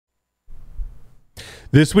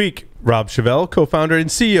This week, Rob Shavell, co-founder and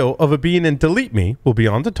CEO of Abeen and Delete Me, will be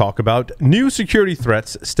on to talk about new security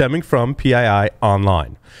threats stemming from PII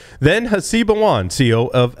Online. Then Hasib Awan, CEO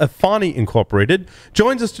of Afani Incorporated,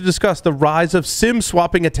 joins us to discuss the rise of SIM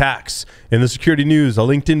swapping attacks. In the security news, a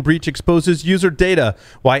LinkedIn breach exposes user data,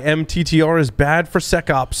 why MTTR is bad for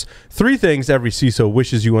SecOps, 3 things every CISO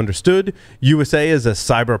wishes you understood, USA as a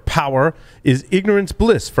cyber power, is ignorance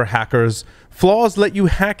bliss for hackers, flaws let you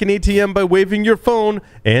hack an ATM by waving your phone,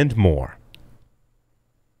 and more.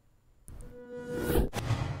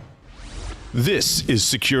 This is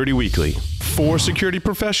Security Weekly, for security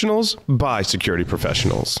professionals, by security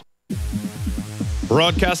professionals.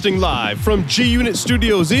 Broadcasting live from G-Unit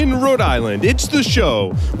Studios in Rhode Island, it's the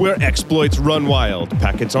show where exploits run wild,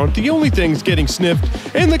 packets aren't the only things getting sniffed,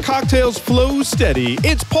 and the cocktails flow steady.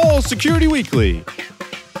 It's Paul's Security Weekly.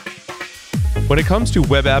 When it comes to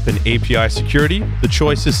web app and API security, the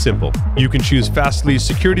choice is simple. You can choose Fastly's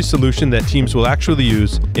security solution that teams will actually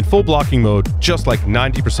use in full blocking mode, just like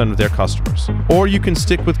 90% of their customers. Or you can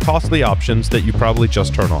stick with costly options that you probably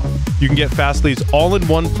just turn off. You can get Fastly's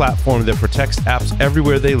all-in-one platform that protects apps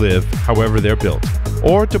everywhere they live, however they're built.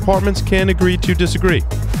 Or departments can agree to disagree.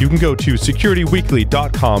 You can go to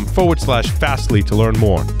securityweekly.com/Fastly to learn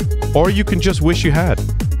more. Or you can just wish you had.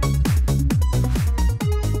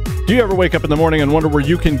 Do you ever wake up in the morning and wonder where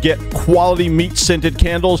you can get quality meat-scented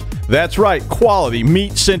candles? That's right, quality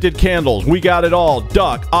meat-scented candles. We got it all.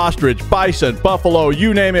 Duck, ostrich, bison, buffalo,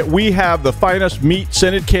 you name it. We have the finest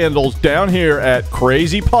meat-scented candles down here at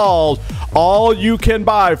Crazy Paul's. All you can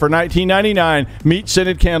buy for $19.99.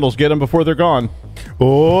 Meat-scented candles. Get them before they're gone.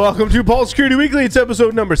 Welcome to Paul's Security Weekly. It's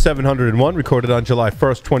episode number 701, recorded on July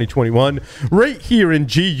 1st, 2021, right here in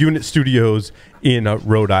G-Unit Studios in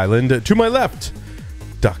Rhode Island. To my left,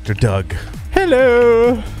 Dr. Doug.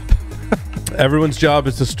 Hello. Everyone's job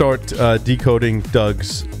is to start decoding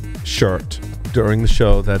Doug's shirt during the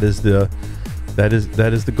show. That is the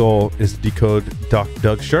goal, is to decode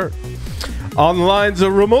Doug's shirt. On the lines,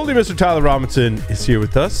 remotely, Mr. Tyler Robinson is here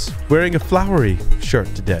with us, wearing a flowery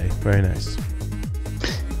shirt today. Very nice.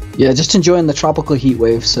 Yeah, just enjoying the tropical heat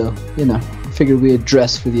wave. So figured we'd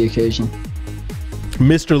dress for the occasion.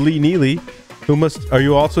 Mr. Lee Neely, are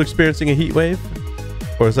you also experiencing a heat wave?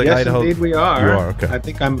 Or is like yes, Idaho? Indeed we are. You are, okay. I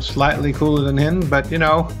think I'm slightly cooler than him, but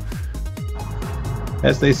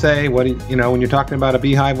as they say, when you're talking about a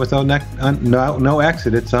beehive with no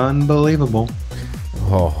exit, it's unbelievable.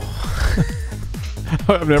 Oh,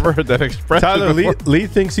 I've never heard that expression. Tyler, Lee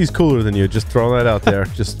thinks he's cooler than you. Just throwing that out there.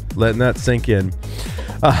 Just letting that sink in.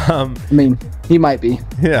 I mean, he might be.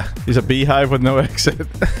 Yeah, He's a beehive with no exit.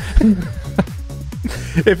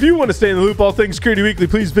 If you want to stay in the loop, all things Security Weekly,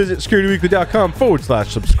 please visit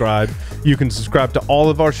securityweekly.com/subscribe. You can subscribe to all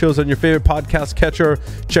of our shows on your favorite podcast catcher.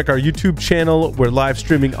 Check our YouTube channel. We're live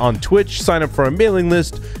streaming on Twitch. Sign up for our mailing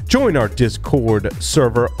list. Join our Discord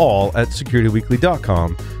server, all at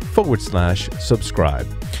securityweekly.com/subscribe.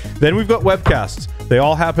 Then we've got webcasts. They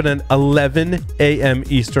all happen at 11 a.m.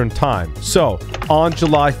 Eastern Time. So on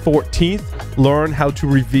July 14th, learn how to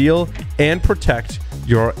reveal and protect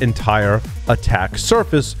your entire attack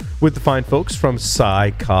surface with the fine folks from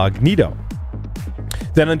Psycognito.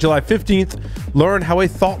 Then on July 15th, learn how a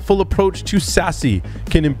thoughtful approach to SASE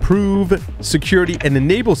can improve security and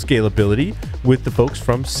enable scalability with the folks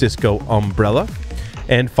from Cisco Umbrella.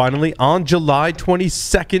 And finally, on July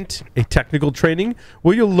 22nd, a technical training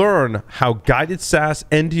where you'll learn how guided SaaS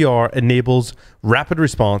NDR enables rapid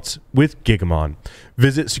response with Gigamon.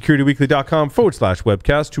 Visit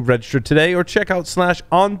securityweekly.com/webcast to register today or check out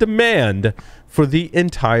 /on-demand for the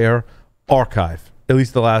entire archive, at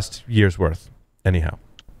least the last year's worth. Anyhow.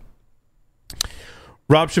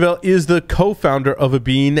 Rob Shavell is the co-founder of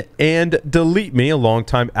Abeen and Delete Me, a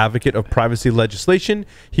longtime advocate of privacy legislation.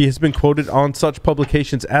 He has been quoted on such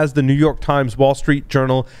publications as the New York Times, Wall Street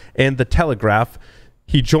Journal, and The Telegraph.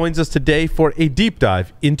 He joins us today for a deep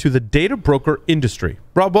dive into the data broker industry.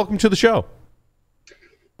 Rob, welcome to the show.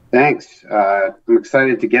 Thanks. I'm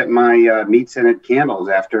excited to get my meat-scented candles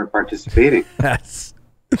after participating. Yes.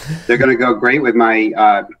 They're going to go great with my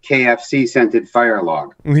KFC-scented fire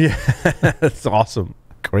log. Yeah, that's awesome.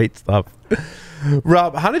 Great stuff.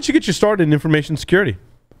 Rob, how did you get your start in information security?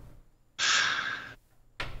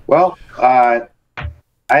 Well, I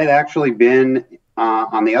had actually been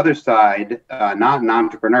on the other side, not an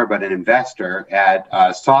entrepreneur, but an investor at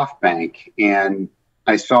SoftBank. And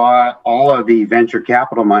I saw all of the venture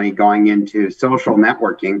capital money going into social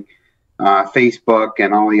networking, Facebook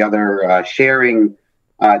and all the other sharing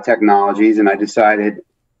technologies. And I decided,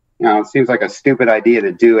 it seems like a stupid idea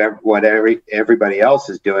to do what everybody else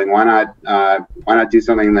is doing. Why not do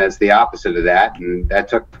something that's the opposite of that? And that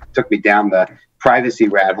took me down the privacy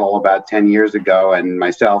rat hole about 10 years ago. And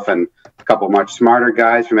myself and a couple much smarter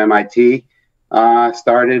guys from MIT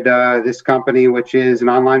started this company, which is an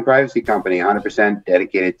online privacy company, 100%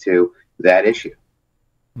 dedicated to that issue.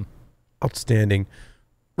 Outstanding.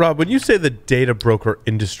 Rob, when you say the data broker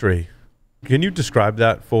industry, can you describe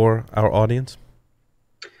that for our audience?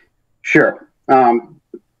 Sure.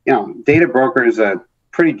 Data broker is a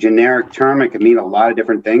pretty generic term. It can mean a lot of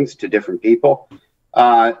different things to different people.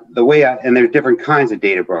 And there's different kinds of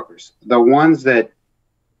data brokers. The ones that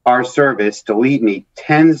our service, Delete Me,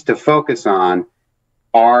 tends to focus on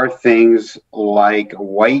are things like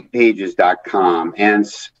whitepages.com and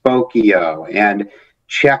Spokio and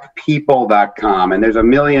checkpeople.com. And there's a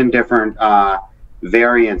million different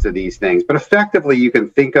variants of these things. But effectively, you can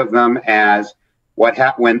think of them as what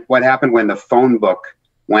happened when the phone book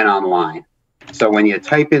went online. So when you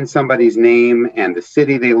type in somebody's name and the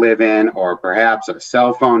city they live in, or perhaps a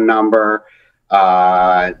cell phone number,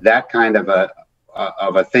 that kind of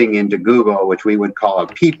a thing into Google, which we would call a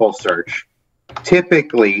people search,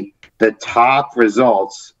 typically the top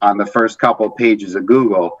results on the first couple pages of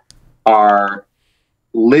Google are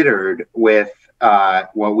littered with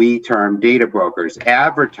what we term data brokers,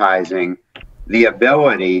 advertising the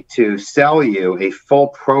ability to sell you a full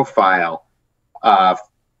profile of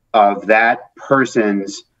that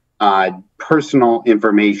person's personal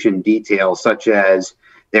information details, such as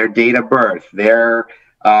their date of birth, their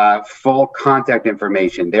full contact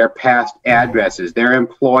information, their past addresses, their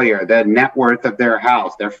employer, the net worth of their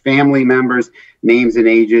house, their family members' names and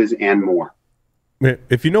ages, and more.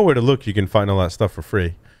 If you know where to look, you can find all that stuff for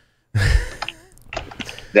free.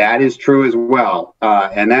 That is true as well.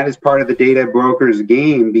 And that is part of the data broker's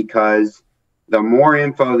game, because the more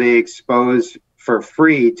info they expose for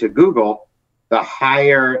free to Google, the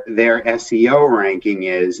higher their SEO ranking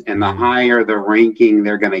is, and the higher the ranking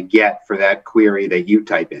they're going to get for that query that you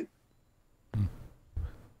type in.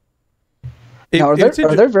 Now, are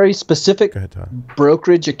there very specific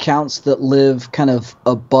brokerage accounts that live kind of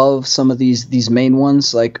above some of these main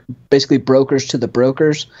ones, like basically brokers to the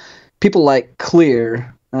brokers? People like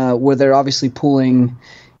Clear, where they're obviously pulling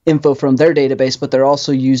info from their database, but they're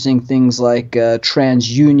also using things like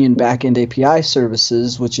TransUnion backend API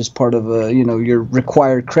services, which is part of your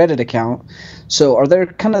required credit account. So are there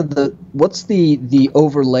kind of what's the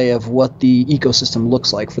overlay of what the ecosystem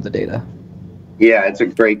looks like for the data? Yeah, it's a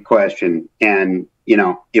great question. And,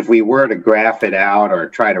 if we were to graph it out or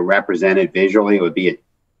try to represent it visually, it would be a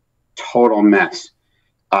total mess.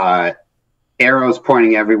 Arrows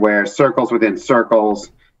pointing everywhere, circles within circles,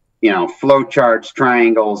 flow charts,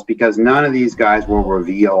 triangles, because none of these guys will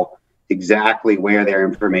reveal exactly where their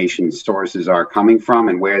information sources are coming from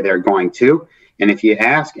and where they're going to. And if you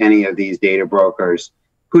ask any of these data brokers,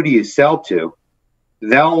 who do you sell to?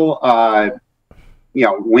 They'll,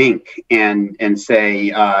 wink and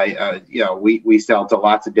say, we sell to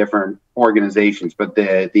lots of different organizations. But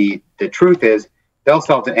the truth is, they'll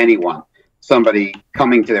sell to anyone. Somebody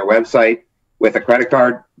coming to their website with a credit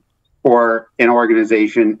card, or an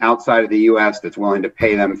organization outside of the U.S. that's willing to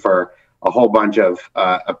pay them for a whole bunch of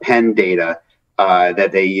append data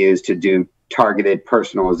that they use to do targeted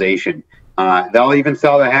personalization. They'll even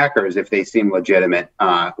sell to hackers if they seem legitimate,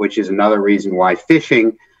 which is another reason why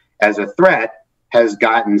phishing as a threat has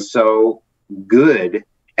gotten so good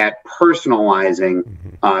at personalizing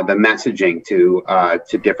the messaging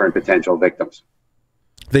to different potential victims.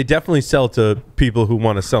 They definitely sell to people who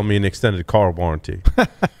want to sell me an extended car warranty.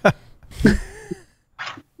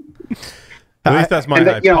 At least that's my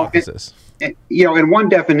hypothesis. In one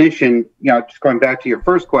definition, just going back to your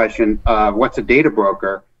first question, what's a data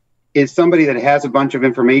broker, is somebody that has a bunch of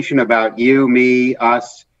information about you, me,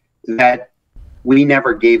 us, that we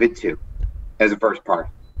never gave it to as a first part.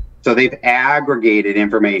 So they've aggregated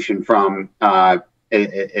information from, as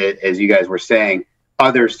you guys were saying,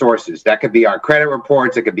 other sources. That could be our credit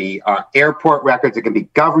reports, it could be airport records, it could be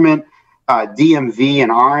government, DMV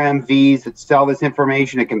and RMVs that sell this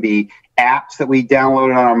information. It can be apps that we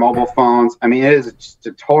download on our mobile phones. I mean, it is just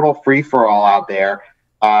a total free-for-all out there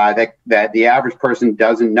that the average person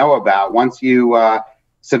doesn't know about. Once you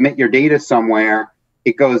submit your data somewhere,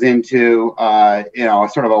 it goes into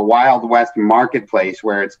sort of a Wild West marketplace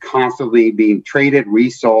where it's constantly being traded,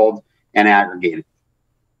 resold, and aggregated.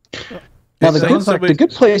 Now, the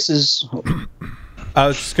good place is... I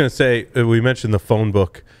was just going to say, we mentioned the phone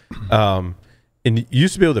book. And you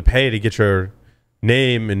used to be able to pay to get your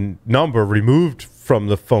name and number removed from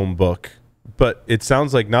the phone book but it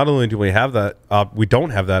sounds like not only do we have that, we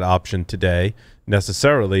don't have that option today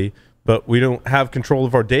necessarily, but we don't have control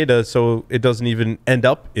of our data, so it doesn't even end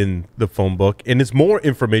up in the phone book, and it's more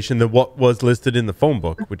information than what was listed in the phone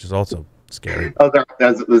book, which is also scary.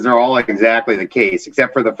 Those are all exactly the case,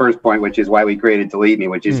 except for the first point, which is why we created Delete Me,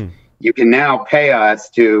 which is you can now pay us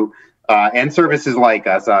to, and services like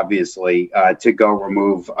us, obviously, to go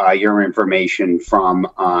remove your information from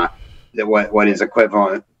what is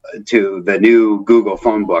equivalent to the new Google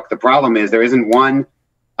phone book. The problem is there isn't one.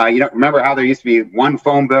 Remember how there used to be one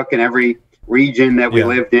phone book in every region that we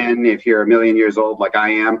lived in, if you're a million years old like I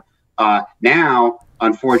am. Now,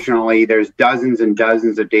 unfortunately, there's dozens and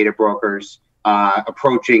dozens of data brokers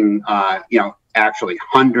approaching, actually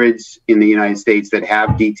hundreds in the United States that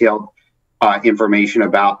have detailed information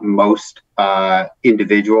about most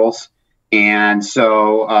individuals. And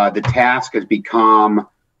so the task has become,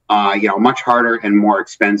 much harder and more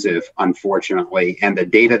expensive, unfortunately. And the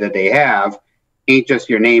data that they have ain't just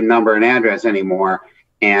your name, number, and address anymore.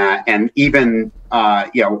 And even,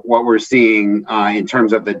 what we're seeing in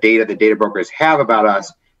terms of the data that data brokers have about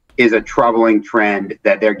us is a troubling trend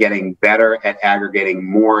that they're getting better at aggregating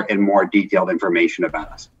more and more detailed information about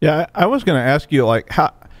us. Yeah, I was going to ask you, like,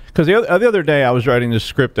 how, because the other day I was writing this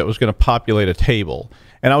script that was going to populate a table,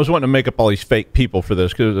 and I was wanting to make up all these fake people for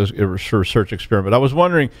this because it was a research experiment. I was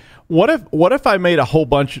wondering, what if I made a whole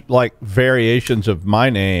bunch, like, variations of my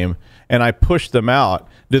name and I pushed them out?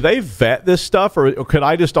 Do they vet this stuff, or could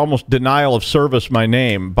I just almost denial of service my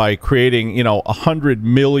name by creating, 100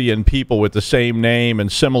 million people with the same name and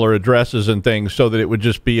similar addresses and things, so that it would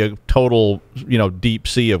just be a total, deep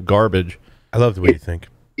sea of garbage? I love the way you think.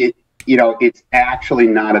 It's actually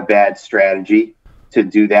not a bad strategy to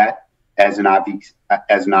do that as an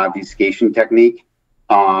obfuscation technique.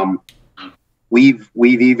 We've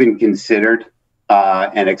even considered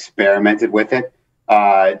and experimented with it.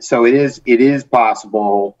 So it is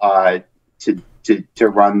possible to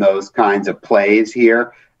run those kinds of plays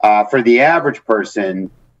here. For the average person,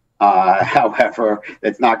 however,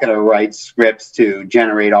 that's not going to write scripts to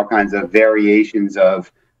generate all kinds of variations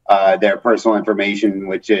of their personal information,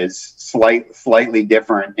 which is slightly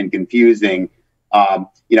different and confusing.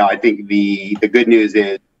 I think the good news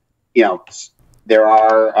is, there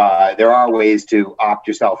are ways to opt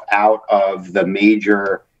yourself out of the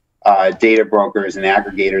major data brokers and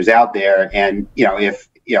aggregators out there. And, if,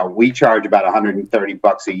 we charge about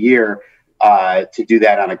 $130 a year to do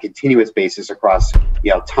that on a continuous basis across,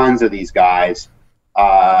 tons of these guys.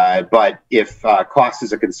 But if cost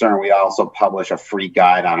is a concern, we also publish a free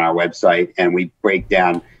guide on our website, and we break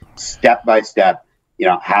down step by step,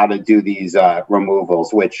 how to do these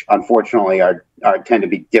removals, which unfortunately tend to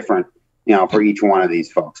be different, for each one of these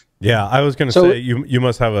folks. Yeah, I was going to say you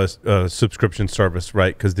must have a subscription service,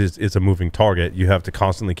 right? Because this is a moving target. You have to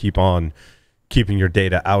constantly keep on keeping your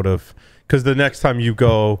data out of, because the next time you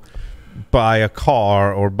go buy a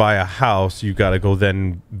car or buy a house, you got to go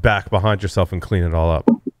then back behind yourself and clean it all up.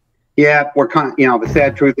 Yeah, the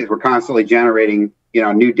sad truth is we're constantly generating,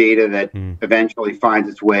 new data that eventually finds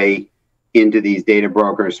its way into these data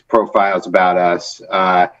brokers' profiles about us.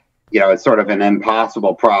 It's sort of an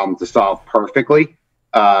impossible problem to solve perfectly.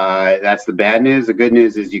 That's the bad news. The good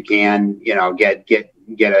news is you can,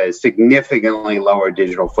 get a significantly lower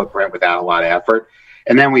digital footprint without a lot of effort.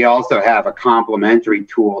 And then we also have a complementary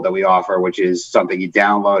tool that we offer, which is something you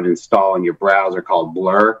download and install in your browser called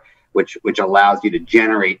Blur, which allows you to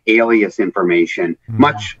generate alias information,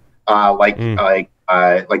 much like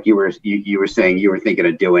you were saying you were thinking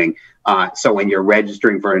of doing. So when you're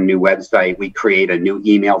registering for a new website, we create a new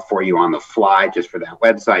email for you on the fly just for that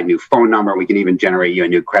website, new phone number. We can even generate you a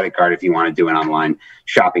new credit card if you want to do an online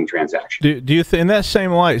shopping transaction. Do you in that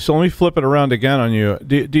same light? So let me flip it around again on you.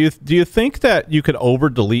 Do you think that you could over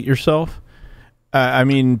delete yourself? I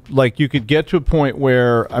mean, like, you could get to a point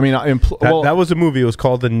where, that was a movie. It was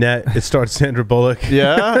called The Net. It starred Sandra Bullock.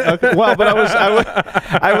 Yeah. Okay. Well, but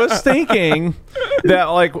I was thinking that,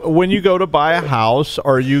 like, when you go to buy a house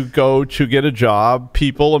or you go to get a job,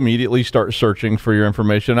 people immediately start searching for your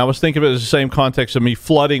information. I was thinking of it as the same context of me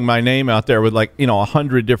flooding my name out there with, like,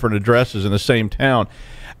 100 different addresses in the same town.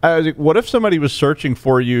 I was like, what if somebody was searching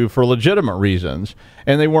for you for legitimate reasons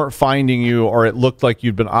and they weren't finding you, or it looked like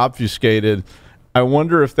you'd been obfuscated? I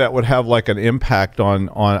wonder if that would have, like, an impact on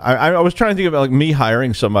I was trying to think about, like, me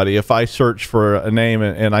hiring somebody. If I search for a name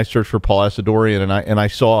and I search for Paul Asadorian and I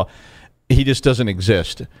saw he just doesn't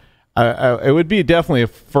exist, it would be definitely a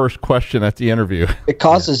first question at the interview. It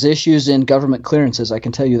causes issues in government clearances, I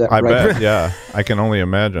can tell you that. I bet, yeah. I can only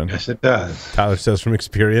imagine. Yes, it does. Tyler says from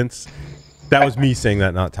experience. That was me saying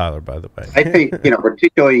that, not Tyler, by the way. I think,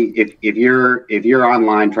 particularly if you're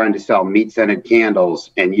online trying to sell meat scented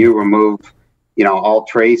candles and you remove, all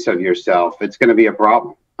trace of yourself, it's going to be a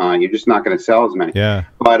problem. You're just not going to sell as many. Yeah.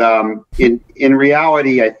 But in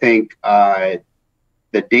reality, I think the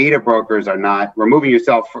data brokers are not removing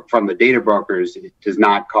yourself from the data brokers. It does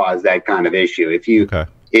not cause that kind of issue. If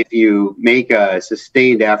you make a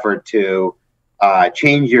sustained effort to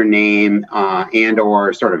change your name and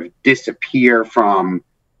or sort of disappear from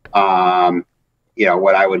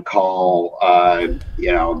what I would call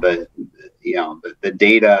the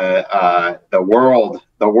data, the world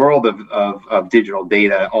of digital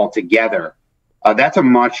data altogether, that's a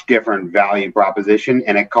much different value proposition,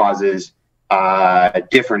 and it causes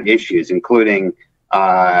different issues, including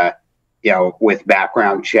with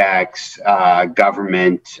background checks,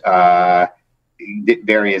 government,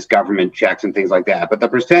 various government checks and things like that. But the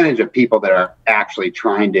percentage of people that are actually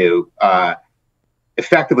trying to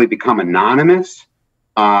effectively become anonymous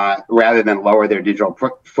rather than lower their digital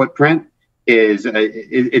footprint it's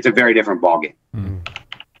a very different ballgame.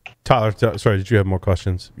 Tyler, sorry, did you have more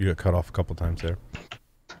questions? You got cut off a couple times there.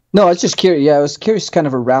 No, I was just curious. Yeah, I was curious kind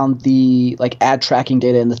of around the ad tracking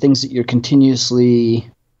data and the things that you're continuously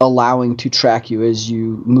allowing to track you as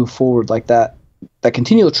you move forward like that. That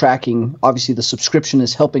continual tracking, obviously the subscription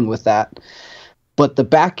is helping with that. But the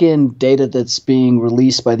back-end data that's being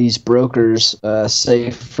released by these brokers,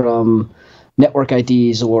 say from network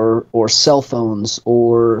IDs or cell phones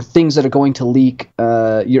or things that are going to leak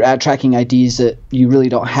your ad tracking IDs that you really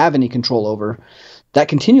don't have any control over, that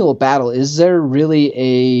continual battle, is there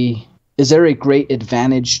a great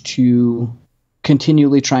advantage to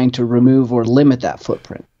continually trying to remove or limit that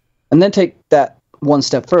footprint? And then take that one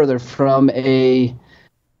step further from a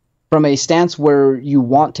stance where you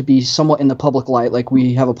want to be somewhat in the public light, like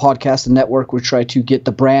we have a podcast and network, we try to get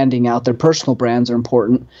the branding out there, personal brands are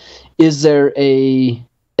important. Is there a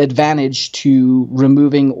advantage to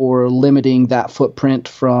removing or limiting that footprint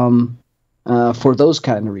from for those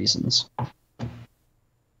kind of reasons?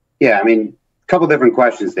 Yeah, I mean, a couple different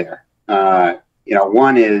questions there.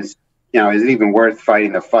 One is, is it even worth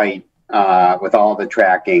fighting the fight with all the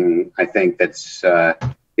tracking, I think, that's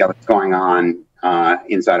that's going on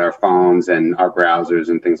inside our phones and our browsers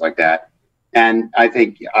and things like that. And I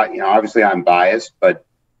think, obviously I'm biased, but,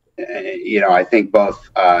 I think both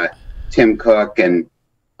Tim Cook and,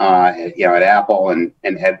 at Apple and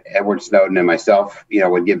Edward Snowden and myself,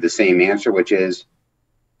 would give the same answer, which is,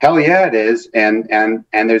 hell yeah, it is. And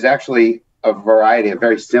there's actually a variety of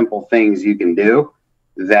very simple things you can do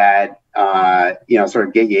that, sort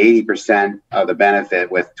of get you 80% of the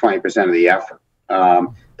benefit with 20% of the effort.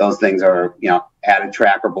 Those things are, add a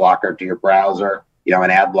tracker blocker to your browser,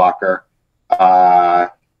 an ad blocker.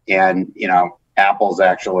 And, Apple's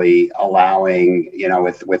actually allowing,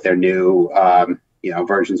 with their new,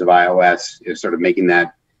 versions of iOS, sort of making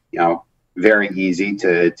that, very easy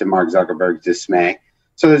to Mark Zuckerberg's dismay.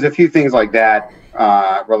 So there's a few things like that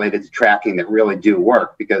related to tracking that really do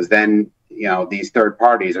work, because then, these third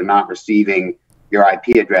parties are not receiving your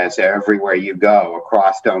IP address everywhere you go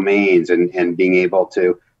across domains and being able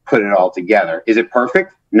to put it all together. Is it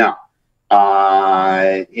perfect? No.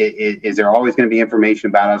 Is there always going to be information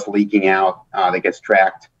about us leaking out that gets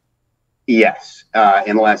tracked? Yes,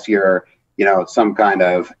 unless you're, some kind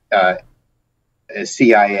of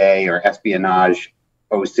CIA or espionage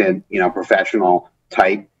OSINT, professional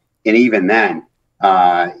type. And even then,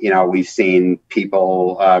 we've seen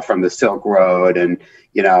people from the Silk Road and,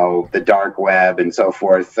 the dark web and so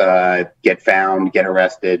forth get found, get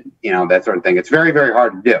arrested, that sort of thing. It's very, very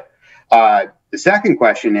hard to do. The second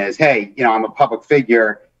question is, hey, I'm a public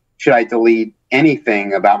figure. Should I delete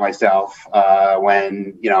anything about myself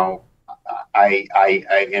when, I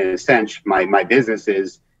in a sense, my business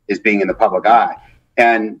is being in the public eye?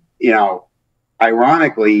 And,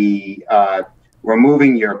 ironically,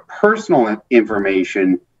 removing your personal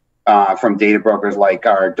information from data brokers like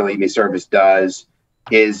our Delete Me service does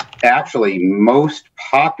is actually most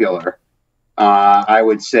popular, I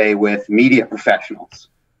would say, with media professionals.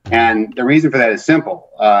 And the reason for that is simple.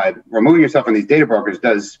 Removing yourself from these data brokers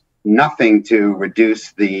does nothing to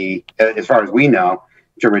reduce as far as we know,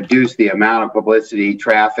 to reduce the amount of publicity,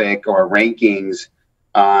 traffic, or rankings,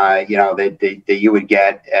 that you would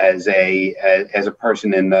get as a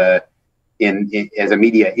person as a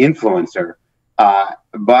media influencer.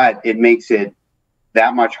 But it makes it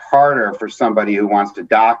that much harder for somebody who wants to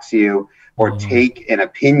dox you or take an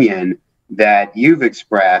opinion that you've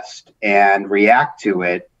expressed and react to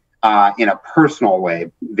it in a personal way,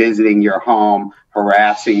 visiting your home,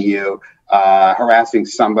 harassing you, harassing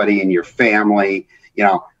somebody in your family,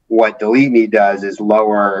 what Delete Me does is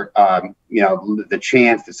lower, the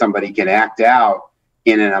chance that somebody can act out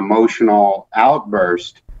in an emotional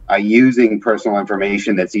outburst using personal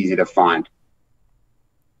information that's easy to find.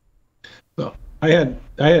 So I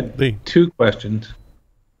had two questions.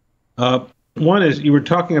 One is, you were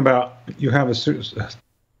talking about you have a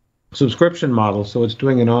subscription model, so it's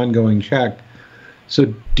doing an ongoing check.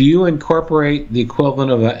 So do you incorporate the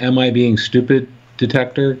equivalent of a "Am I being stupid"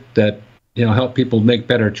 detector that help people make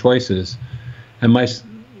better choices? And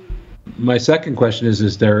my second question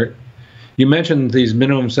is there? You mentioned these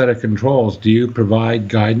minimum set of controls. Do you provide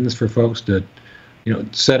guidance for folks to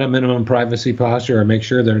set a minimum privacy posture or make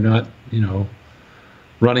sure they're not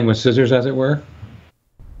running with scissors, as it were?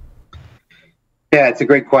 Yeah, it's a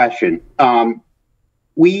great question.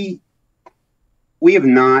 We have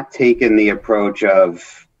not taken the approach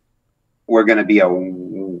of we're going to be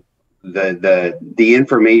the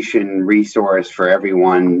information resource for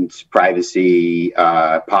everyone's privacy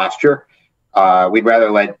posture. We'd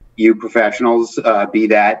rather let you professionals be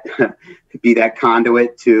that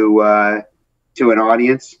conduit to an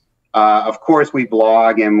audience. Of course, we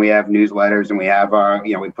blog and we have newsletters and we have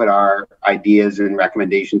we put our ideas and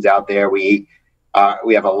recommendations out there. We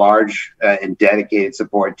have a large and dedicated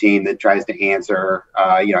support team that tries to answer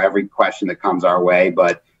every question that comes our way.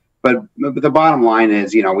 But the bottom line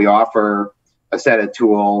is, we offer a set of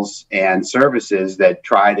tools and services that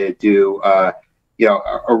try to do a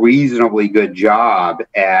reasonably good job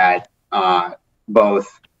at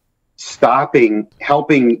both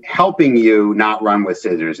helping you not run with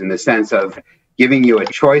scissors, in the sense of giving you a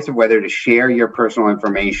choice of whether to share your personal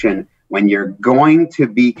information when you're going to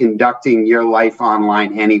be conducting your life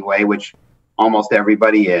online anyway, which almost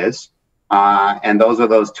everybody is. And those are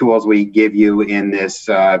those tools we give you in this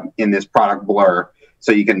product Blur,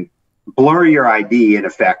 so you can blur your ID in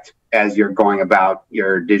effect as you're going about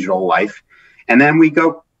your digital life. And then we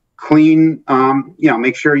go clean,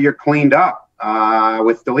 make sure you're cleaned up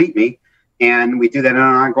with Delete Me. And we do that on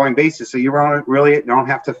an ongoing basis, so you really don't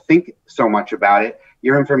have to think so much about it.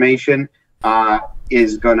 Your information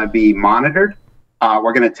is going to be monitored.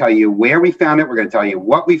 We're going to tell you where we found it. We're going to tell you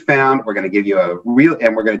what we found. We're going to give you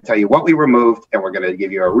and we're going to tell you what we removed, and we're going to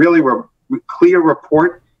give you a really clear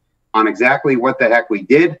report on exactly what the heck we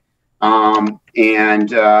did. And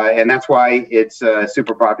that's why it's a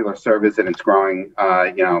super popular service, and it's growing,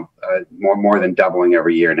 more than doubling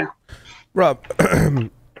every year now. Rob,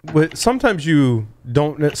 sometimes you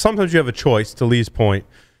have a choice, to Lee's point,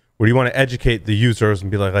 where you want to educate the users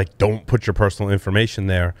and be like, don't put your personal information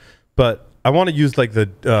there. But I want to use like the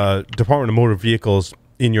Department of Motor Vehicles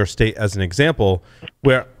in your state as an example,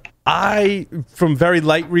 where I, from very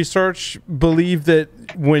light research, believe that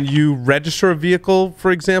when you register a vehicle,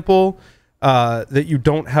 for example, that you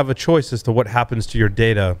don't have a choice as to what happens to your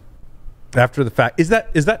data after the fact. Is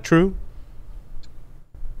that true?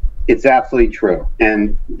 It's absolutely true.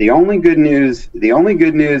 And the only good news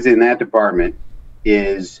in that department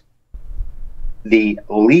is the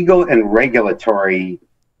legal and regulatory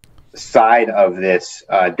side of this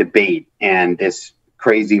debate and this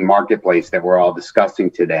crazy marketplace that we're all discussing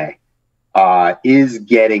today is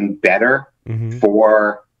getting better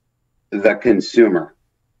for the consumer.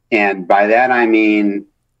 And by that, I mean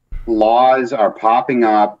laws are popping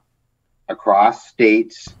up across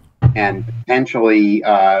states and potentially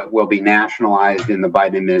will be nationalized in the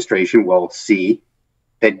Biden administration, we'll see,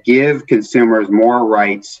 that give consumers more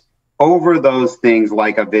rights over those things,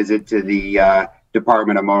 like a visit to the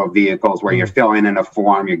Department of Motor Vehicles, where you're filling in a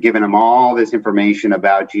form, you're giving them all this information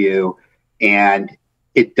about you, and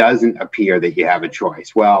it doesn't appear that you have a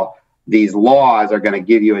choice. Well, these laws are going to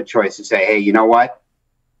give you a choice to say, hey, you know what?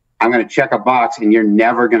 I'm going to check a box, and you're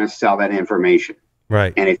never going to sell that information.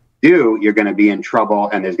 Right. And if you do, you're going to be in trouble,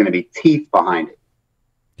 and there's going to be teeth behind it.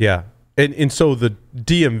 Yeah. And so the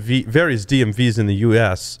various DMVs in the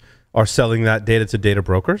U.S. are selling that data to data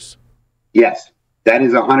brokers? Yes, that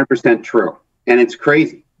is 100% true. And it's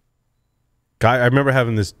crazy. I remember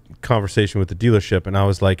having this conversation with the dealership, and I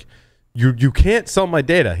was like, you can't sell my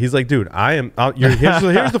data. He's like, dude,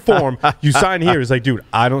 here's the form. You sign here. He's like, dude,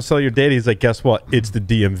 I don't sell your data. He's like, guess what? It's the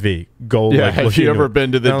DMV. Go. Yeah, like, have you ever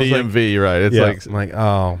been to the DMV? Right. It's yeah, I'm like,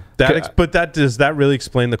 oh. But does that really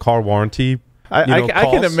explain the car warranty I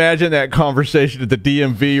can imagine that conversation at the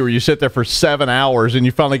DMV where you sit there for 7 hours and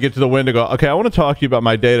you finally get to the window and go, okay, I want to talk to you about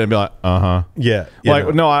my data, and be like, Yeah.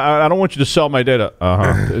 Like, no, I don't want you to sell my data.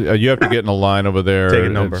 You have to get in a line over there. Take a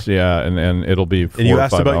number. And it'll be 4 and you or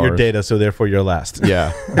asked 5 about hours. your data, so therefore you're last.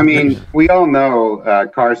 Yeah. I mean, we all know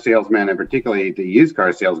car salesmen, and particularly the used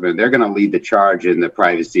car salesmen, they're going to lead the charge in the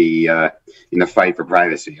privacy, in the fight for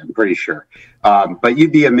privacy, I'm pretty sure. But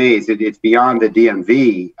you'd be amazed. It's beyond the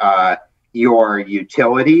DMV. Your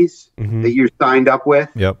utilities that you're signed up with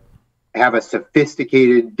have a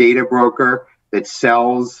sophisticated data broker that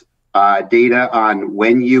sells data on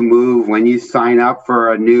when you move, when you sign up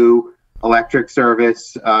for a new electric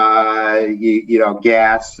service,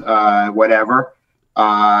 gas, whatever.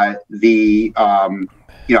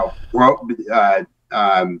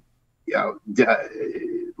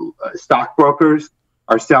 Stockbrokers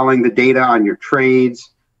are selling the data on your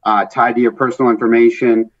trades, tied to your personal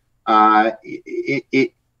information. What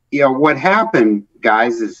happened,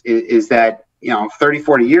 guys, is that 30,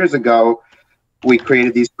 40 years ago, we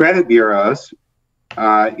created these credit bureaus,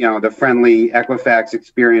 the Friendly, Equifax,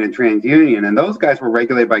 Experian, and TransUnion, and those guys were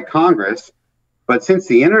regulated by Congress. But since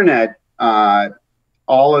the internet,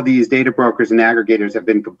 all of these data brokers and aggregators have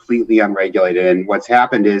been completely unregulated. And what's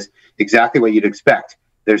happened is exactly what you'd expect.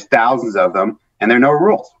 There's thousands of them, and there are no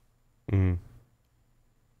rules.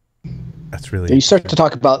 That's really. You start to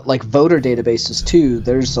talk about like voter databases too.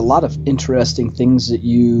 There's a lot of interesting things that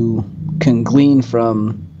you can glean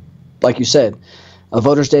from, like you said, a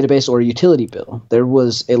voter's database or a utility bill. There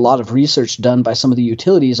was a lot of research done by some of the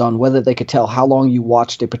utilities on whether they could tell how long you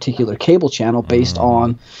watched a particular cable channel based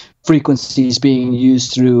on frequencies being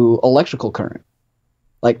used through electrical current.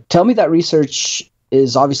 Like, tell me that research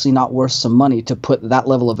is obviously not worth some money to put that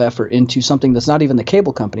level of effort into something that's not even the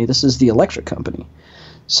cable company. This is the electric company.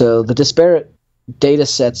 So the disparate data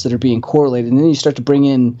sets that are being correlated, and then you start to bring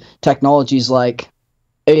in technologies like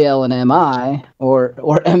AL and MI or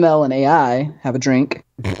ML and AI, have a drink.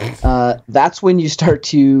 That's when you start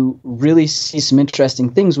to really see some interesting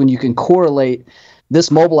things, when you can correlate this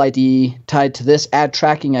mobile ID tied to this ad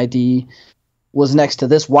tracking ID was next to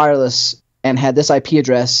this wireless and had this IP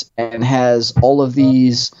address and has all of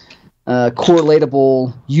these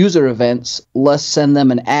correlatable user events. Let's send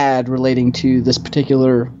them an ad relating to this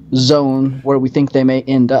particular zone where we think they may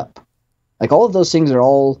end up. Like, all of those things are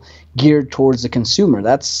all geared towards the consumer.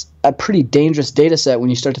 That's a pretty dangerous data set when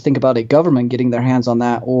you start to think about a government getting their hands on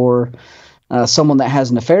that, or someone that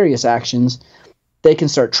has nefarious actions. They can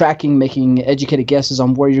start tracking, making educated guesses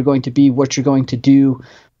on where you're going to be, what you're going to do,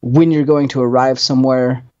 when you're going to arrive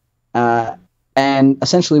somewhere. And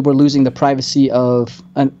essentially we're losing the privacy of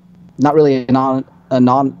not really being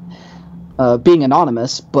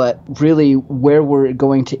anonymous, but really where we're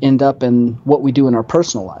going to end up and what we do in our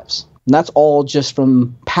personal lives. And that's all just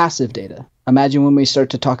from passive data. Imagine when we start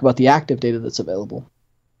to talk about the active data that's available.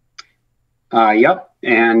 Yep.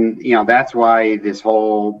 And, that's why this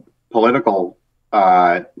whole political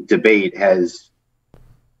debate has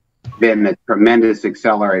been a tremendous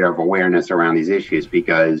accelerator of awareness around these issues,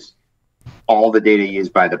 because all the data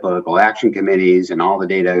used by the political action committees and all the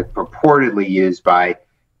data purportedly used by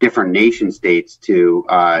different nation states to,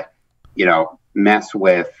 mess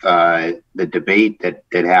with the debate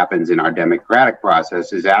that happens in our democratic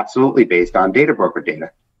process is absolutely based on data broker data,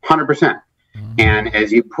 100%. And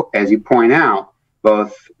as you point out,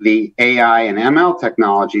 both the AI and ML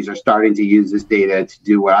technologies are starting to use this data to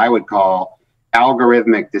do what I would call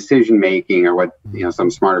algorithmic decision making, or what some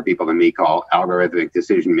smarter people than me call algorithmic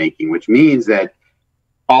decision making, which means that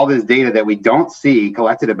all this data that we don't see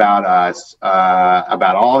collected about us,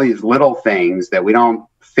 about all these little things that we don't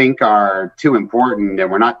think are too important and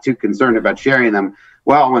we're not too concerned about sharing them,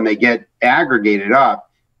 well, when they get aggregated up,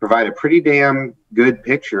 provide a pretty damn good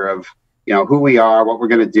picture of who we are, what we're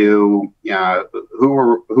going to do,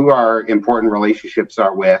 who our important relationships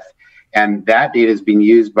are with. And that data is being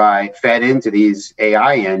fed into these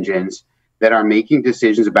AI engines that are making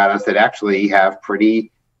decisions about us that actually have pretty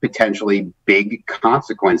potentially big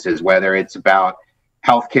consequences, whether it's about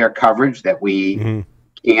healthcare coverage that we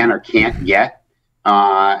can or can't get,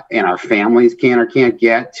 and our families can or can't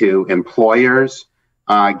get, to employers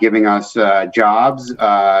giving us jobs,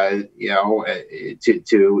 to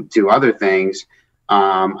other things.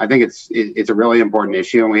 I think it's a really important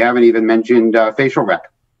issue, and we haven't even mentioned facial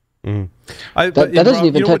rec. That doesn't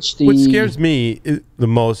even touch what scares me the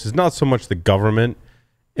most is not so much the government,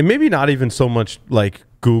 and maybe not even so much like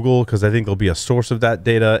Google, because I think there'll be a source of that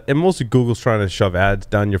data, and mostly Google's trying to shove ads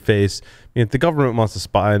down your face. I mean, if the government wants to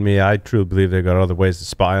spy on me, I truly believe they've got other ways to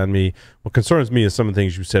spy on me. What concerns me is some of the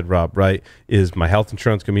things you said, Rob, right? Is my health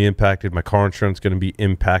insurance going to be impacted? My car insurance going to be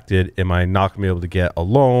impacted? Am I not going to be able to get a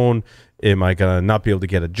loan? Am I going to not be able to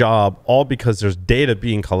get a job? All because there's data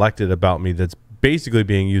being collected about me that's basically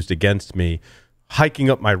being used against me, hiking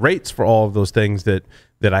up my rates for all of those things that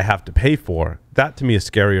I have to pay for. That to me is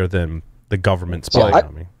scarier than the government spying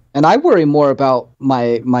on me. And I worry more about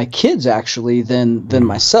my kids actually than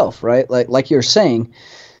myself, right? Like you're saying,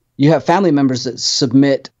 you have family members that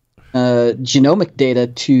submit genomic data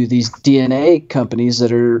to these DNA companies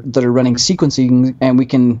that are running sequencing, and we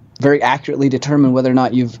can very accurately determine whether or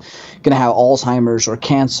not you're going to have Alzheimer's or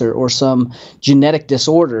cancer or some genetic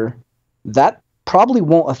disorder. That probably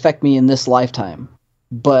won't affect me in this lifetime.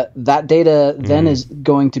 But that data then is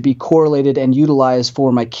going to be correlated and utilized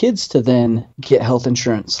for my kids to then get health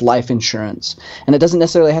insurance, life insurance. And it doesn't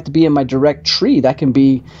necessarily have to be in my direct tree. That can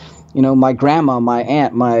be, my grandma, my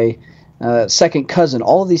aunt, my second cousin.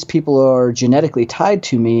 All of these people are genetically tied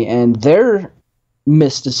to me, and their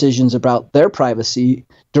missed decisions about their privacy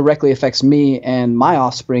directly affects me and my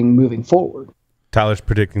offspring moving forward. Tyler's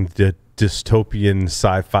predicting the dystopian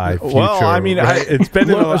sci-fi future. Well, I mean, right? It's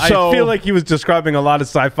been. I feel like he was describing a lot of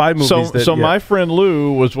sci-fi movies. My friend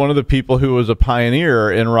Lou was one of the people who was a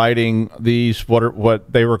pioneer in writing these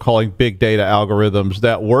what they were calling big data algorithms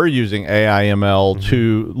that were using AI/ML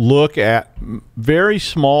to look at very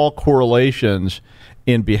small correlations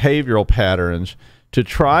in behavioral patterns to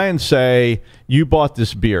try and say, you bought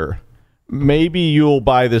this beer, maybe you'll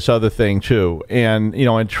buy this other thing too. And,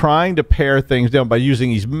 and trying to pare things down by using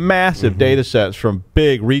these massive data sets from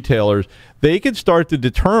big retailers, they could start to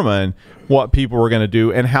determine what people were going to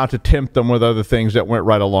do and how to tempt them with other things that went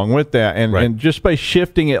right along with that. And just by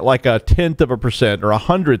shifting it like 0.1% or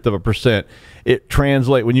 0.01%, it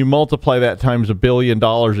translates. When you multiply that times $1 billion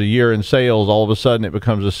a year in sales, all of a sudden it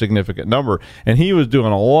becomes a significant number. And he was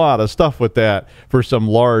doing a lot of stuff with that for some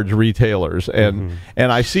large retailers. And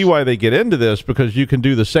I see why they get into this, because you can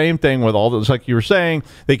do the same thing with all this. Like you were saying,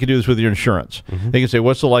 they could do this with your insurance. They can say,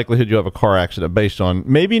 what's the likelihood you have a car accident based on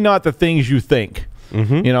maybe not the things you think.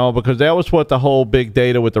 Because that was what the whole big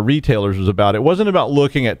data with the retailers was about. It wasn't about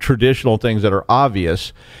looking at traditional things that are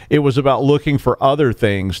obvious. It was about looking for other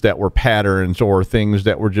things that were patterns or things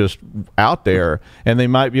that were just out there. And they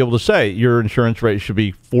might be able to say your insurance rate should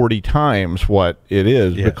be 40 times what it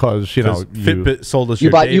is because, Fitbit sold us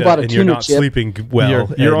your data you bought a and you're not sleeping well.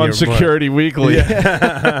 You're on Security Weekly.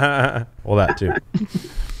 Yeah. Well, that too.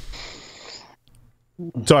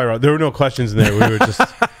 Sorry, Rob, there were no questions in there. We were just...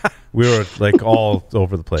 We were like all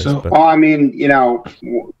over the place. Well, I mean,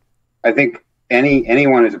 I think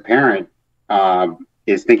anyone as a parent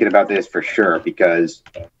is thinking about this for sure, because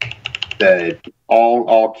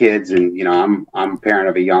all kids, and I'm a parent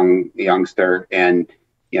of a youngster, and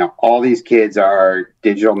all these kids are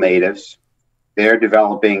digital natives. They're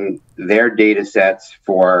developing their data sets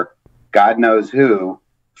for God knows who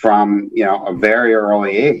from a very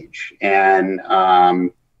early age, and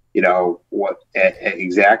what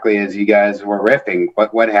exactly as you guys were riffing,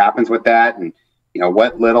 what happens with that, and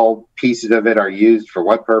what little pieces of it are used for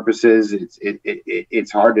what purposes.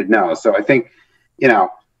 It's hard to know. So I think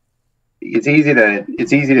it's easy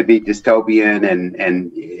to be dystopian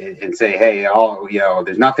and say, hey,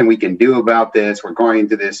 there's nothing we can do about this. We're going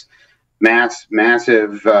into this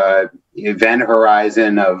massive event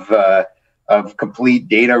horizon of complete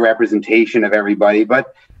data representation of everybody,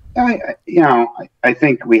 but I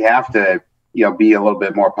think we have to, be a little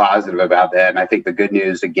bit more positive about that. And I think the good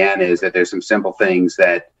news again is that there's some simple things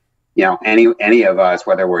that, any of us,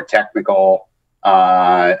 whether we're technical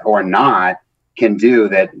or not, can do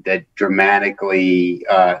that dramatically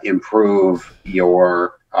improve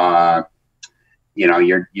your data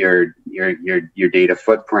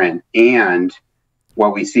footprint. And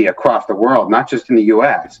what we see across the world, not just in the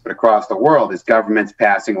U.S., but across the world, is governments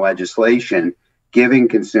passing legislation giving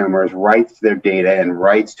consumers rights to their data and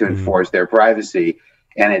rights to enforce their privacy.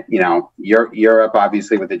 And Europe,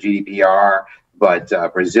 obviously, with the GDPR, but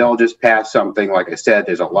Brazil just passed something. Like I said,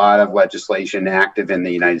 there's a lot of legislation active in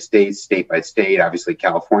the United States, state by state. Obviously,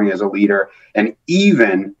 California is a leader. And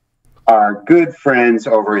even our good friends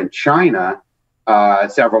over in China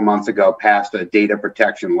several months ago passed a data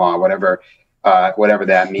protection law, whatever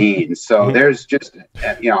that means. So there's just,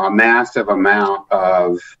 a massive amount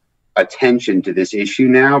of attention to this issue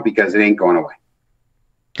now, because it ain't going away.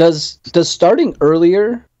 Does starting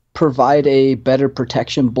earlier provide a better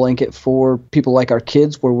protection blanket for people like our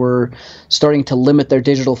kids, where we're starting to limit their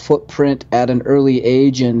digital footprint at an early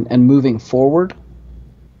age and moving forward?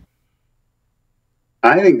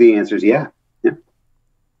 I think the answer is yeah.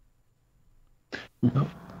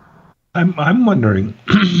 I'm wondering.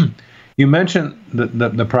 You mentioned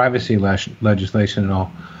the privacy legislation and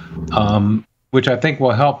all, which I think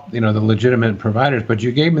will help, the legitimate providers. But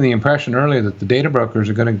you gave me the impression earlier that the data brokers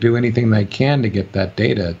are going to do anything they can to get that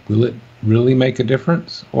data. Will it really make a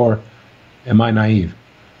difference, or am I naive?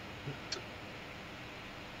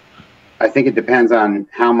 I think it depends on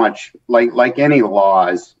how much, like any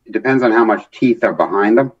laws, it depends on how much teeth are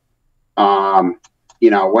behind them.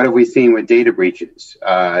 What have we seen with data breaches?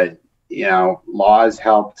 Laws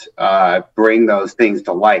helped bring those things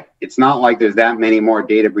to light. It's not like there's that many more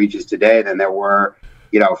data breaches today than there were,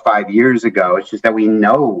 5 years ago. It's just that we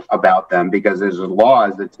know about them because there's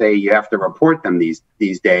laws that say you have to report them these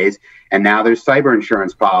days. And now there's cyber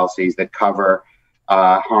insurance policies that cover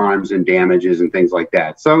harms and damages and things like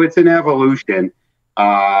that. So it's an evolution.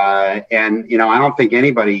 I don't think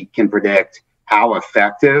anybody can predict how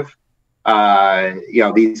effective,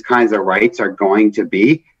 these kinds of rights are going to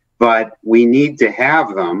be, but we need to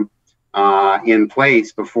have them in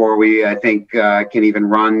place before we, I think, can even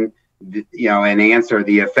run, and answer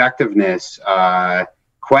the effectiveness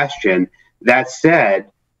question. That said,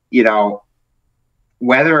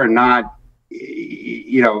 whether or not,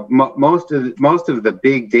 most of the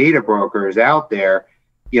big data brokers out there,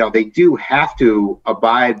 they do have to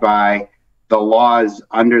abide by the laws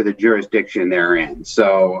under the jurisdiction they're in.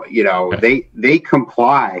 So, they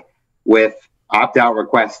comply with opt-out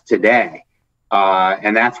requests today.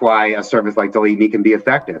 And that's why a service like Delete Me can be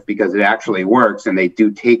effective, because it actually works and they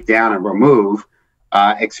do take down and remove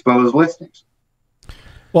exposed listings.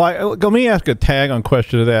 Well, let me ask a tag-on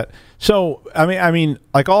question to that. So, I mean,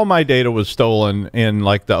 like all my data was stolen in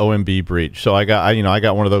like the OMB breach. So I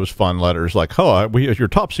got one of those fun letters like, your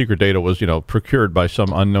top secret data was, procured by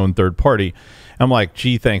some unknown third party. I'm like,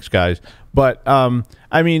 gee, thanks, guys. But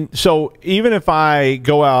so even if I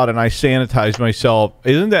go out and I sanitize myself,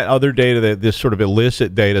 isn't that other data, that this sort of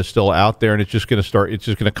illicit data, still out there, and it's just going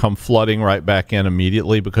to come flooding right back in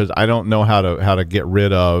immediately? Because I don't know how to get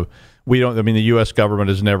rid of. The U.S. government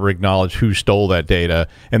has never acknowledged who stole that data,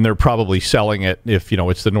 and they're probably selling it if,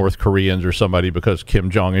 it's the North Koreans or somebody, because Kim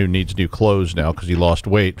Jong-un needs new clothes now because he lost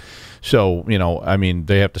weight. So,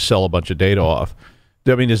 they have to sell a bunch of data off.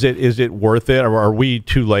 Is it worth it, or are we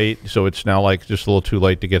too late? So it's now like just a little too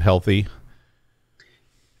late to get healthy?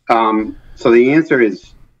 So the answer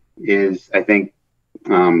is I think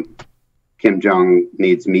Kim Jong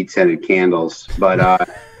needs meat-scented candles, but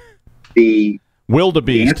the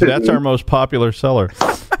Wildebeest, that's our most popular seller.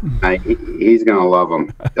 He's going to love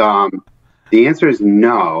them. The answer is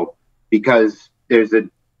no, because there's a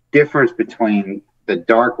difference between the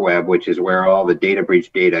dark web, which is where all the data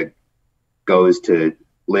breach data goes to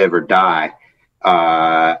live or die,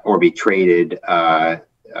 or be traded,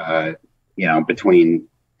 between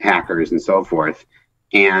hackers and so forth,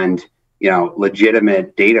 and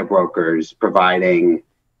legitimate data brokers providing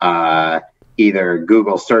either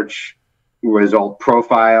Google search result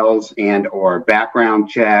profiles and or background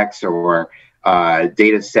checks or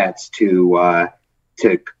data sets to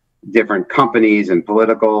different companies and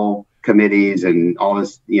political committees and all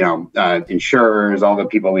this, insurers, all the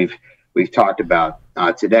people we've talked about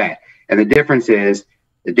today. And the difference is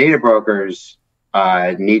the data brokers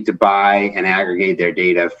need to buy and aggregate their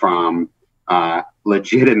data from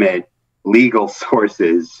legitimate legal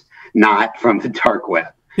sources, not from the dark web.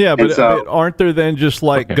 Yeah, but aren't there then just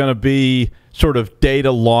going to be sort of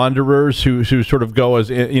data launderers who sort of go as,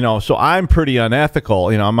 so I'm pretty unethical.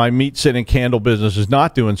 My meat-scented candle business is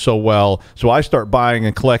not doing so well, so I start buying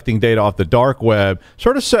and collecting data off the dark web,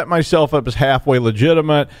 sort of set myself up as halfway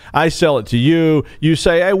legitimate. I sell it to you. You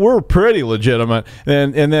say, hey, we're pretty legitimate.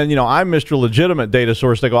 And then, I'm Mr. Legitimate data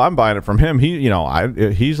source. They go, I'm buying it from him.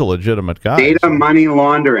 He's a legitimate guy. Data money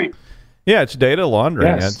laundering. Yeah, it's data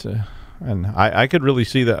laundering. Yes. And I could really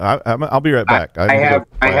see that. I'll be right back. I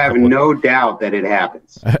have no doubt that it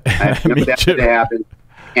happens. I have no doubt that it happens.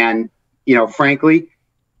 And, frankly,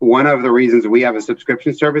 one of the reasons we have a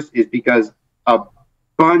subscription service is because a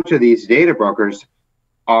bunch of these data brokers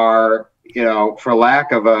are, for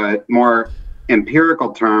lack of a more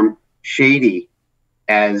empirical term, shady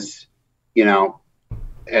as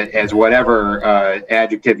whatever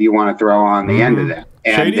adjective you want to throw on the end of that.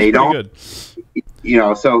 And Shady's they don't. Good.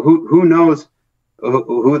 So who knows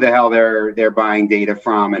who the hell they're buying data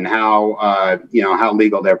from and how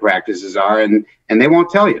legal their practices are, and they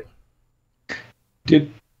won't tell you.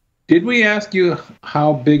 Did we ask you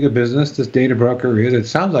how big a business this data broker is? It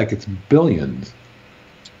sounds like it's billions.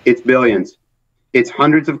 It's billions. It's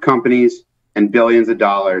hundreds of companies and billions of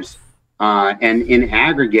dollars. And in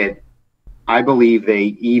aggregate, I believe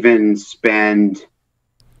they even spend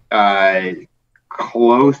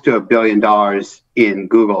close to $1 billion in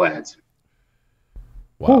Google ads.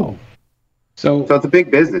 Wow. So it's a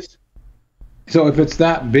big business. So if it's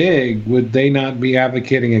that big, would they not be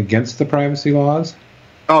advocating against the privacy laws?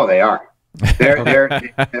 Oh, they are. They're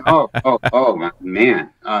man.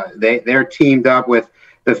 They're teamed up with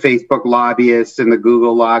the Facebook lobbyists and the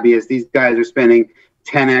Google lobbyists. These guys are spending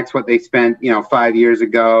 10x what they spent, 5 years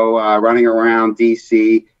ago, running around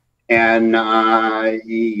DC, and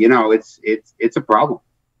it's a problem.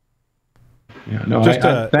 Yeah, no. Just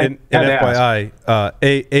an FYI,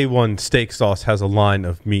 A1 steak sauce has a line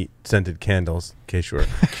of meat scented candles. In case you were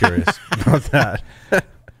curious about that.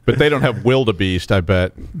 But they don't have wildebeest, I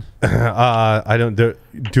bet. I don't do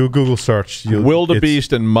a Google search.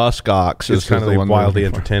 Wildebeest and muskox is kind of wildly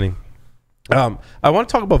entertaining. I want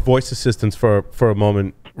to talk about voice assistants for a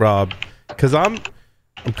moment, Rob, because I'm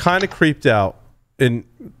kind of creeped out, and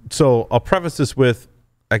so I'll preface this with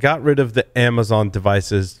I got rid of the Amazon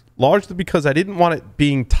devices largely because I didn't want it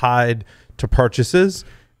being tied to purchases,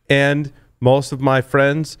 and most of my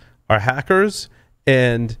friends are hackers,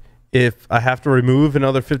 and if I have to remove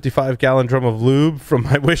another 55-gallon drum of lube from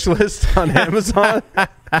my wish list on Amazon,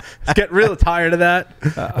 I get real tired of that,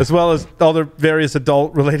 as well as other various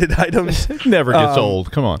adult-related items. It never gets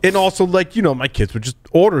old. Come on. And also, my kids would just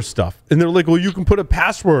order stuff, and they're like, well, you can put a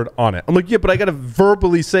password on it. I'm like, yeah, but I got to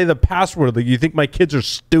verbally say the password. Like, you think my kids are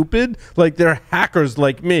stupid? Like, they're hackers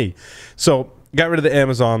like me. So, got rid of the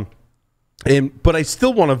Amazon, but I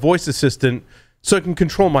still want a voice assistant so I can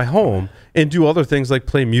control my home and do other things like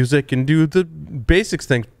play music and do the basics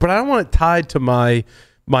things. But I don't want it tied to my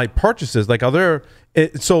purchases. Like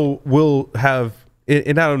so we'll have,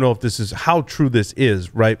 and I don't know if this is how true this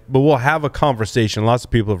is, right? But we'll have a conversation. Lots of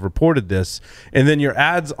people have reported this. And then your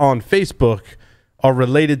ads on Facebook are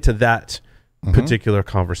related to that particular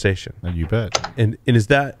conversation. And you bet. And is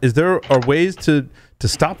there ways to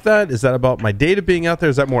stop that? Is that about my data being out there?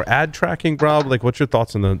 Is that more ad tracking, Rob? Like, what's your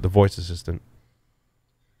thoughts on the voice assistant?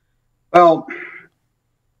 Well,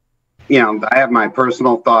 I have my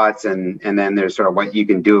personal thoughts, and then there's sort of what you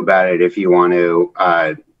can do about it if you want to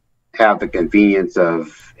have the convenience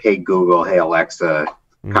of, hey, Google, hey, Alexa,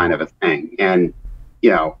 kind of a thing. And,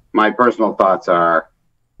 my personal thoughts are,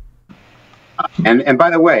 and by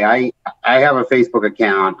the way, I have a Facebook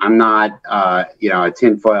account. I'm not, a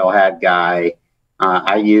tinfoil hat guy.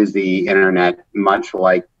 I use the internet much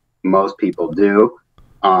like most people do.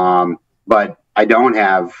 But I don't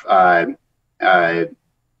have, a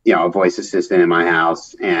voice assistant in my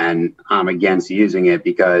house, and I'm against using it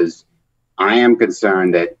because I am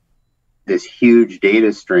concerned that this huge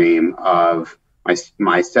data stream of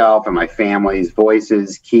myself and my family's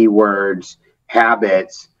voices, keywords,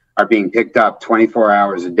 habits are being picked up 24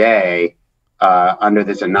 hours a day under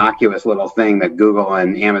this innocuous little thing that Google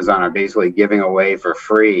and Amazon are basically giving away for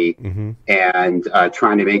free, and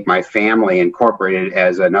trying to make my family incorporated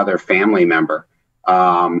as another family member.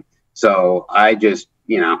 So I just,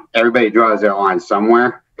 everybody draws their line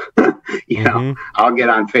somewhere. I'll get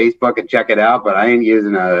on Facebook and check it out, but I ain't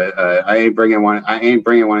using I ain't bringing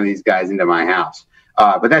one of these guys into my house.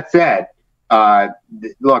 But that said,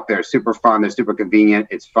 look, they're super fun. They're super convenient.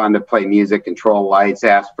 It's fun to play music, control lights,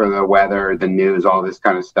 ask for the weather, the news, all this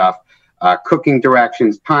kind of stuff. Cooking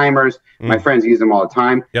directions, timers. My friends use them all the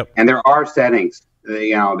time. Yep. And there are settings,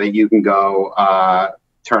 that you can go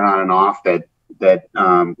turn on and off that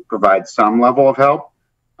provide some level of help.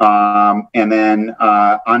 And then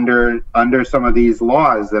under some of these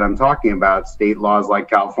laws that I'm talking about, state laws like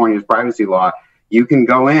California's privacy law, you can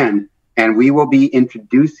go in, and we will be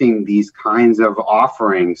introducing these kinds of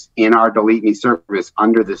offerings in our Delete Me service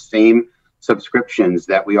under the same subscriptions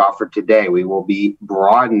that we offer today. We will be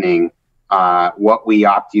broadening what we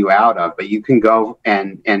opt you out of, but you can go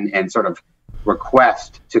and sort of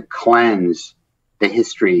request to cleanse the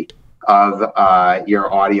history of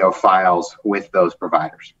your audio files with those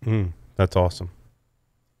providers. That's awesome.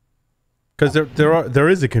 Because there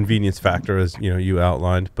is a convenience factor, as you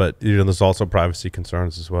outlined, but there's also privacy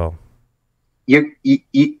concerns as well.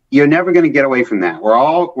 You're never going to get away from that. We're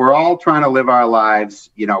all trying to live our lives.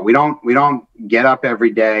 We don't get up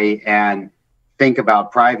every day and think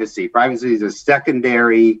about privacy. Privacy is a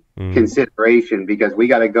secondary consideration because we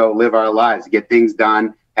got to go live our lives, get things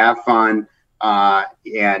done, have fun,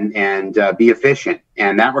 and be efficient,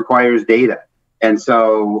 and that requires data. And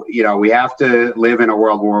so, we have to live in a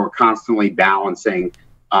world where we're constantly balancing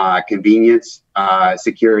convenience,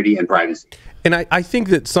 security, and privacy. And I think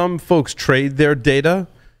that some folks trade their data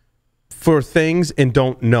for things and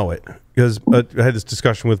don't know it. Because I had this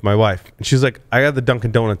discussion with my wife, and she's like, I have the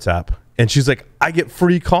Dunkin' Donuts app, And she's like, I get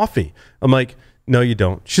free coffee. I'm like, no, you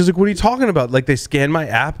don't. She's like, what are you talking about? Like, they scan my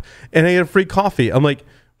app and I get a free coffee. I'm like,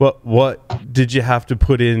 what did you have to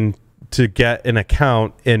put in to get an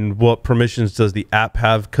account, and what permissions does the app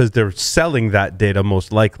have? Because they're selling that data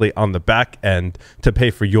most likely on the back end to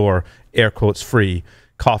pay for your air quotes free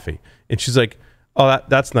coffee. And she's like, oh,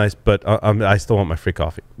 that's nice, but I still want my free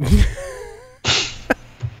coffee.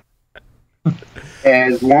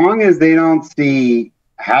 As long as they don't see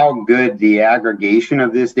how good the aggregation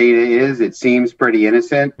of this data is, it seems pretty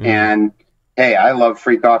innocent. And hey, I love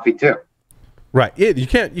free coffee too. Right. You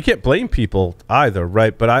can't blame people either,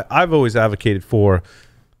 right? But I've always advocated for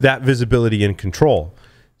that visibility and control.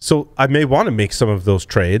 So I may want to make some of those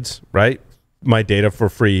trades, right? My data for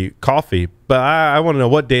free coffee, but I want to know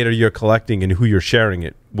what data you're collecting and who you're sharing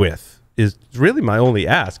it with is really my only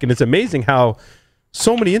ask. And it's amazing how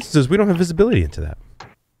so many instances we don't have visibility into that.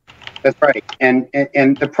 That's right. And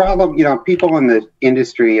the problem, people in the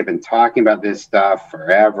industry have been talking about this stuff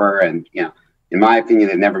forever. And, in my opinion,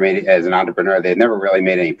 they've never made it as an entrepreneur. They've never really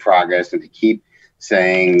made any progress. And they keep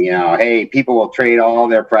saying, hey, people will trade all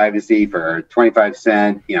their privacy for a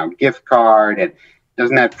 25-cent, gift card. And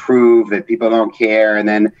doesn't that prove that people don't care? And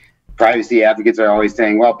then privacy advocates are always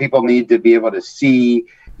saying, well, people need to be able to see,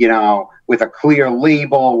 with a clear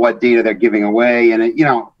label what data they're giving away. And,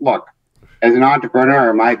 look, as an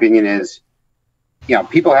entrepreneur, my opinion is,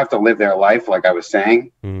 people have to live their life, like I was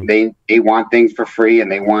saying. They want things for free and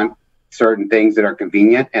they want certain things that are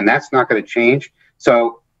convenient, and that's not going to change.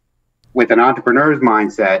 So with an entrepreneur's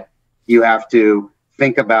mindset, you have to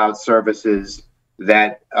think about services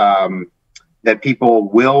that that people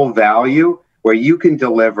will value, where you can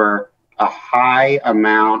deliver a high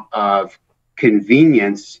amount of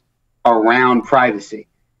convenience around privacy.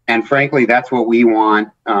 And frankly, that's what we want,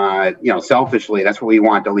 selfishly, that's what we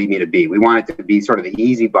want Delete Me to be. We want it to be sort of the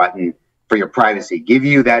easy button for your privacy, give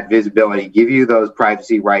you that visibility, give you those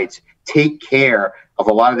privacy rights, take care of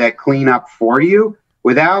a lot of that cleanup for you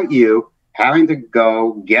without you having to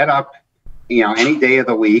go get up, any day of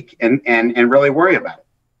the week and really worry about it.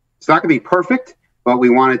 It's not going to be perfect, but we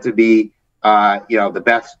want it to be, the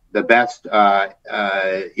best,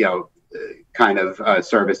 kind of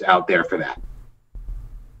service out there for that.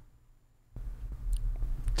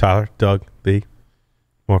 Tyler, Doug, Lee,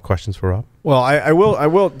 more questions for Rob? Well,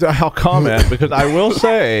 I'll comment because I will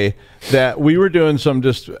say that we were doing some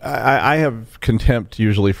I have contempt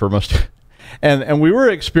usually for most, and we were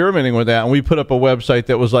experimenting with that, and we put up a website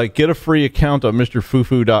that was like, get a free account on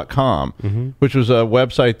MrFufu.com, which was a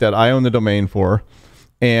website that I own the domain for,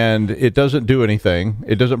 and it doesn't do anything.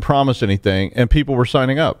 It doesn't promise anything, and people were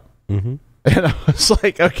signing up. And I was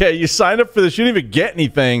like, okay, you signed up for this, you didn't even get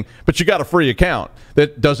anything, but you got a free account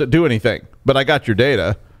that doesn't do anything, but I got your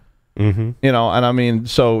data. And I mean,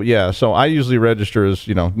 so I usually register as,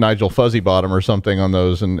 Nigel Fuzzybottom or something on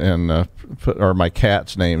those, or my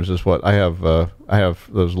cat's names is what I have. I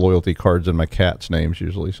have those loyalty cards in my cat's names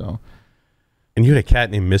usually. So, and you had a cat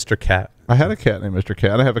named Mr. Cat. I had a cat named Mr.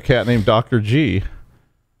 Cat. I have a cat named Dr. G.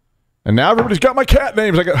 And now everybody's got my cat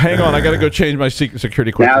names. Hang on, I got to go change my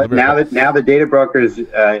security question. Now the data brokers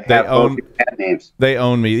have both cat names. They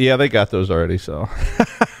own me. Yeah, they got those already. So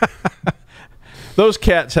those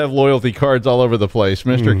cats have loyalty cards all over the place.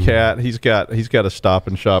 Mr. Cat, he's got a Stop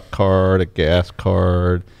and Shop card, a gas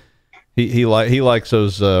card. He likes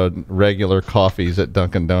those regular coffees at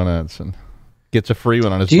Dunkin' Donuts and gets a free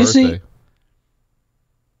one on his birthday.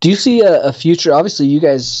 Do you see a future? Obviously, you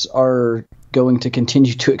guys are going to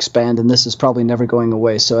continue to expand, and this is probably never going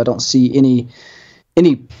away. So I don't see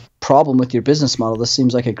any problem with your business model. This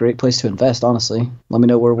seems like a great place to invest, honestly. Let me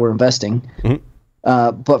know where we're investing.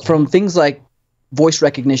 But from things like voice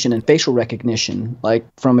recognition and facial recognition, like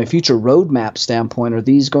from a future roadmap standpoint, are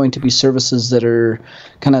these going to be services that are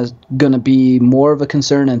kind of going to be more of a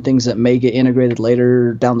concern and things that may get integrated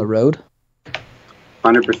later down the road?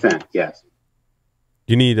 100%, yes.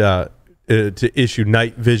 You need to issue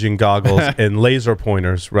night vision goggles and laser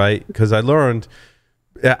pointers, right? Because I learned,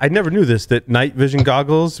 I never knew this, that night vision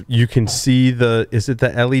goggles, you can see the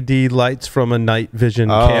LED lights from a night vision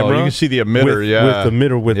camera? You can see the emitter, with the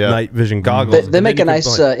emitter with night vision goggles. They make a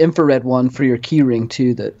nice infrared one for your key ring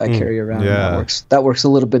too that I carry around. Yeah. That works a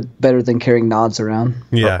little bit better than carrying nods around.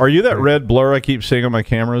 Yeah. Are you that red blur I keep seeing on my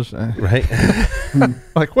cameras? Right.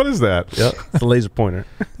 Like, what is that? Yep. It's a laser pointer.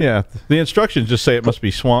 Yeah. The instructions just say it must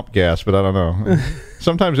be swamp gas, but I don't know.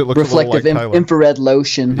 Sometimes it looks reflective a little like infrared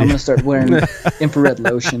lotion. I'm going to start wearing infrared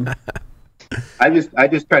lotion. I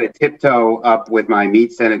just try to tiptoe up with my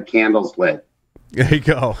meat scented candles lit. There you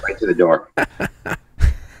go. Right to the door.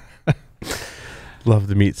 Love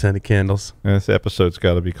the meat scented candles. This episode's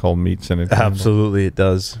got to be called Meat Scented Candles. Absolutely, it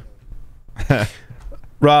does.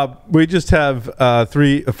 Rob, we just have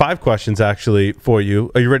 5 questions actually for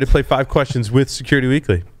you. Are you ready to play 5 questions with Security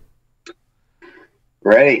Weekly?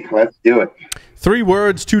 Ready. Let's do it. 3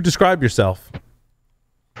 words to describe yourself.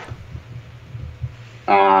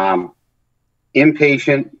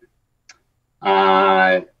 Impatient.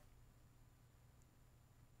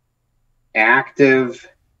 Active.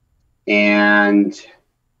 And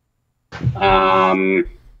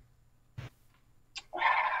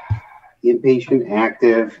impatient,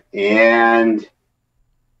 active, and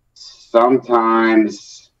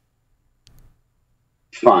sometimes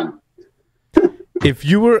fun. If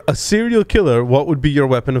you were a serial killer, what would be your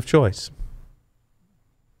weapon of choice?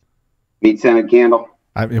 Meat scented candle.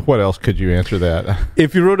 I mean, what else could you answer that?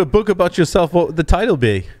 If you wrote a book about yourself, what would the title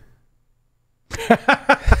be?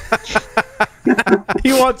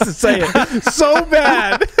 He wants to say it so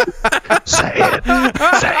bad. Say it.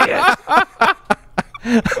 Say it.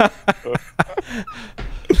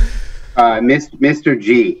 Mr.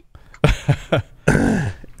 G.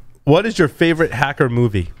 What is your favorite hacker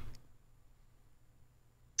movie?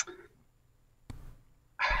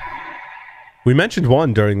 We mentioned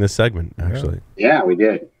one during this segment, actually. Yeah, we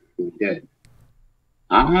did. We did.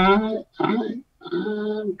 I'm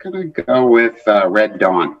gonna go with Red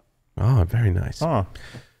Dawn. Oh, very nice. Oh,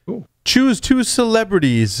 cool. Choose 2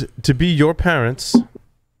 celebrities to be your parents.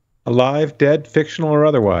 Alive, dead, fictional, or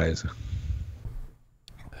otherwise.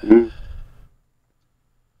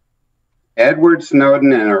 Edward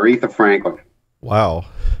Snowden and Aretha Franklin. Wow.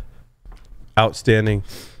 Outstanding.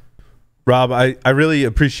 Rob, I really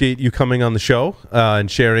appreciate you coming on the show and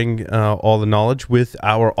sharing all the knowledge with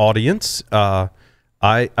our audience.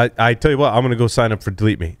 I tell you what, I'm going to go sign up for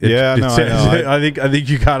Delete Me. I think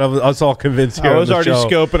you got us all convinced here. I was already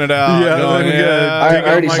scoping it out. I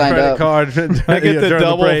already signed up. Card. I get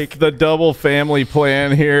the double family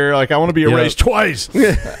plan here. Like, I want to be erased twice.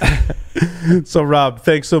 So, Rob,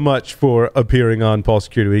 thanks so much for appearing on Paul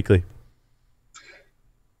Security Weekly.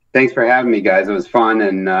 Thanks for having me, guys. It was fun,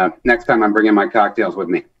 and next time I'm bringing my cocktails with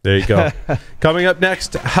me. There you go. Coming up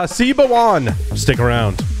next, Hasiba Wan. Stick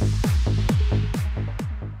around.